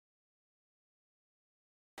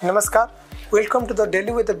Namaskar. Welcome to the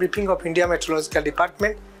daily weather briefing of India Meteorological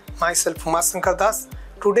Department. Myself, Umashankar Das.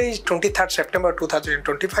 Today is 23rd September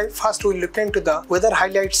 2025. First, we will look into the weather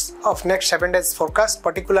highlights of next 7 days forecast,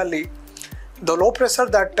 particularly the low pressure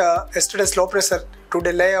that yesterday's low pressure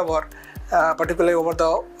today lay over, particularly over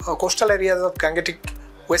the coastal areas of Gangetic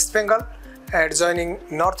West Bengal, adjoining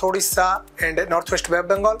North Odisha and Northwest Bay of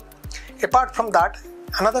Bengal. Apart from that,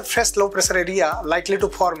 another fresh low pressure area likely to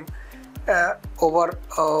form over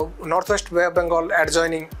Northwest Bay of Bengal,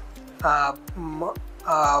 adjoining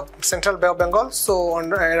Central Bay of Bengal. So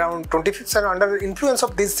on around 25th, and under influence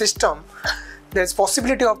of this system, there is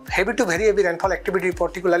possibility of heavy to very heavy rainfall activity,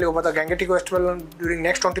 particularly over the Gangetic West Bengal during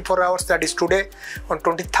next 24 hours, that is today on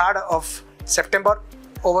 23rd of September.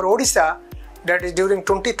 Over Odisha, that is during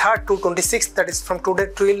 23rd to 26th, that is from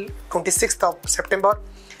today till 26th of September,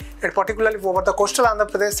 and particularly over the coastal Andhra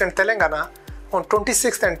Pradesh and Telangana on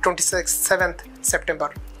 26th and 27th September.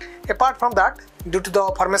 Apart from that, due to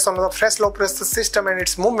the formation of the fresh low pressure system and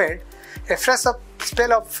its movement, a fresh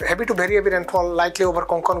spell of heavy to very heavy rainfall likely over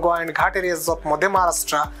Konkan, Goa and Ghat areas of Madhya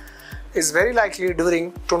Maharashtra is very likely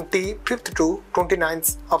during 25th to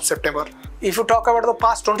 29th of September. If you talk about the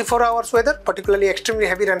past 24 hours weather, particularly extremely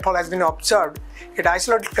heavy rainfall has been observed at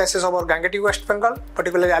isolated places over Gangetic West Bengal,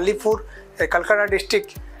 particularly Alipur, Calcutta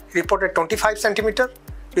district reported 25 centimeter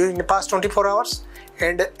during the past 24 hours,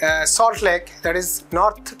 and Salt Lake, that is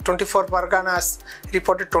North 24 Parganas,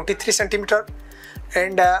 reported 23 centimeter,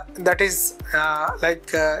 and that is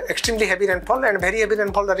extremely heavy rainfall and very heavy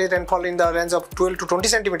rainfall, that is rainfall in the range of 12 to 20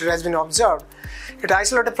 centimeter has been observed at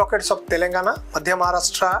isolated pockets of Telangana, Madhya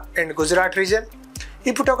Maharashtra and Gujarat region.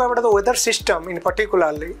 If you talk about the weather system in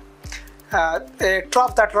particularly, a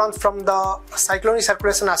trough that runs from the cyclonic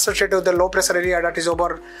circulation associated with the low pressure area that is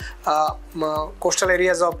over coastal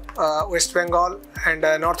areas of West Bengal and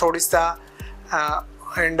North Odisha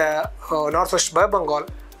and Northwest Bay of Bengal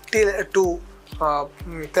to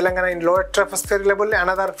Telangana in lower tropospheric level.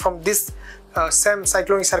 Another from this same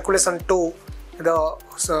cyclonic circulation to the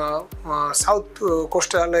south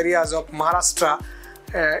coastal areas of Maharashtra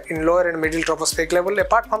in lower and middle tropospheric level.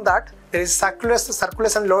 Apart from that, there is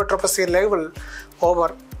circulation lower tropospheric level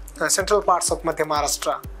over central parts of Madhya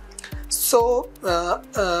Maharashtra. So,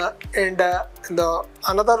 the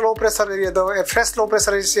another low pressure area, a fresh low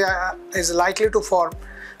pressure area is likely to form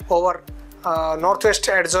over northwest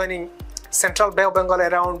adjoining Central Bay of Bengal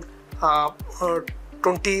around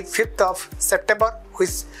 25th of September, which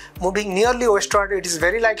is moving nearly westward. It is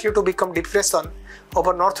very likely to become depression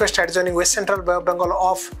over northwest adjoining West Central Bay of Bengal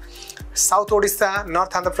of South Odisha,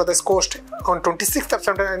 North Andhra Pradesh coast on 26th of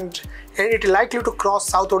September, and it is likely to cross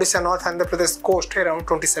South Odisha, North Andhra Pradesh coast around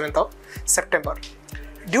 27th of September.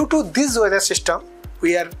 Due to this weather system,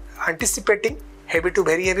 we are anticipating heavy to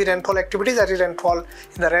very heavy rainfall activities, that is rainfall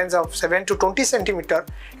in the range of 7 to 20 centimeter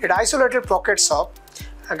at isolated pockets of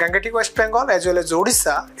Gangetic West Bengal as well as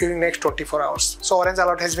Odisha during next 24 hours. So orange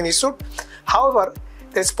alert has been issued. However,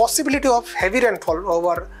 there is possibility of heavy rainfall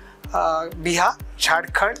over Bihar,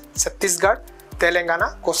 Jharkhand, Chhattisgarh,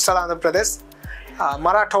 Telangana, coastal Andhra Pradesh,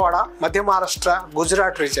 Marathwada, Madhya Maharashtra,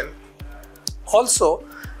 Gujarat region. Also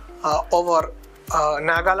over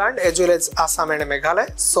Nagaland as well as Assam and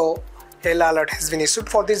Meghalaya. So yellow alert has been issued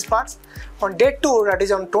for these parts. On day 2, that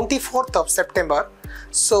is on 24th of September,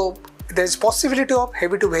 so there is possibility of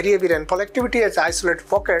heavy to very heavy rainfall activity as isolated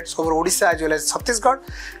pockets over Odisha as well as Chhattisgarh.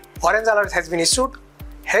 Orange alert has been issued.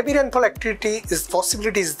 Heavy rainfall activity is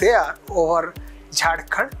possibilities there over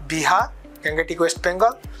Jharkhand, Bihar, Gangetic West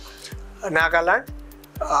Bengal, Nagaland,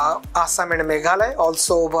 Assam and Meghalaya,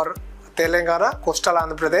 also over Telangana, coastal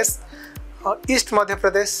Andhra Pradesh, East Madhya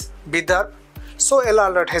Pradesh, Bidar. So yellow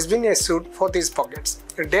alert has been issued for these pockets.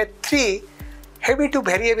 Day 3, heavy to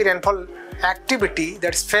very heavy rainfall activity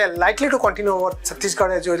that is likely to continue over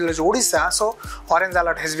Chhattisgarh as well as Odisha. So orange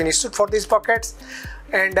alert has been issued for these pockets,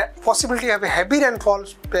 and possibility of a heavy rainfall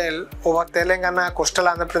spell over Telangana, coastal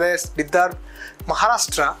Andhra Pradesh, Bidar,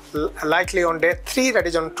 Maharashtra likely on day 3, that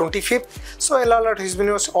is on 25th. So yellow alert has been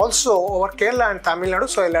issued also over Kerala and Tamil Nadu.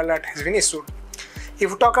 So yellow alert has been issued. If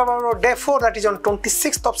you talk about day 4, that is on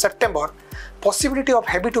 26th of September, possibility of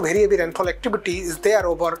heavy to very heavy rainfall activity is there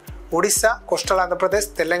over Odisha, coastal Andhra Pradesh,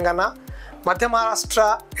 Telangana, Madhya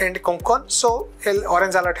Maharashtra and Konkan. So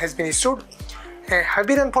orange alert has been issued. A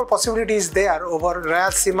heavy rainfall possibility is there over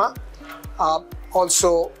Rayalaseema,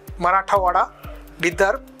 also Marathwada,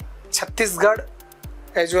 Bidar, Chhattisgarh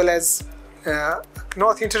as well as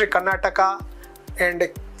North Interior Karnataka and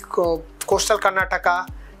coastal Karnataka,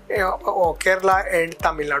 Kerala and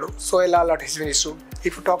Tamil Nadu. So yellow alert has been issued.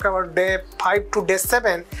 If you talk about day 5 to day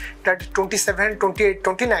 7, that is 27, 28,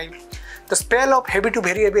 29, The spell of heavy to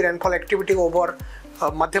very heavy rainfall activity over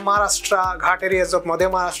Madhya Maharashtra, Ghat areas of Madhya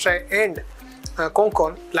Maharashtra and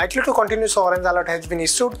Konkan likely to continue, so orange alert has been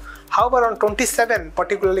issued. However, on 27,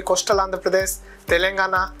 particularly coastal Andhra Pradesh,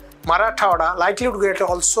 Telangana, Marathwada likely to get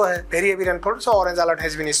also a very heavy rainfall, so orange alert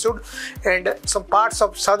has been issued. And some parts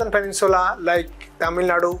of southern peninsula like Tamil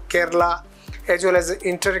Nadu, Kerala, as well as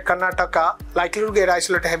inter Karnataka likely to get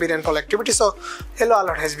isolated heavy rainfall activity, so yellow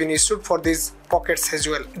alert has been issued for these pockets as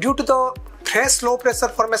well. Due to the fresh low pressure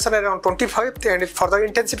formation around 25th and further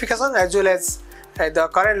intensification, as well as the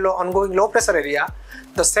current ongoing low pressure area,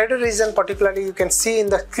 the shaded region particularly you can see in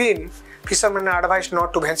the screen, fishermen are advised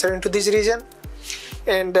not to venture into this region.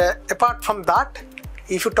 And apart from that,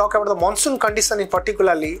 if you talk about the monsoon condition in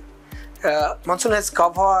particularly, monsoon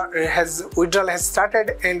withdrawal has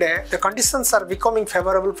started, and the conditions are becoming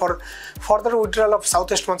favorable for further withdrawal of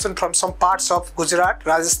southwest monsoon from some parts of Gujarat,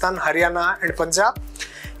 Rajasthan, Haryana and Punjab,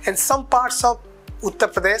 and some parts of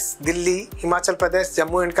Uttar Pradesh, Delhi, Himachal Pradesh,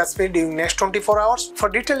 Jammu and Kashmir during next 24 hours. For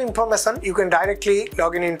detailed information, you can directly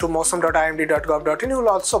log in into mausam.imd.gov.in. You will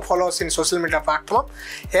also follow us in social media platform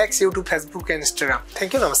X, YouTube, Facebook and Instagram.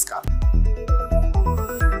 Thank you. Namaskar.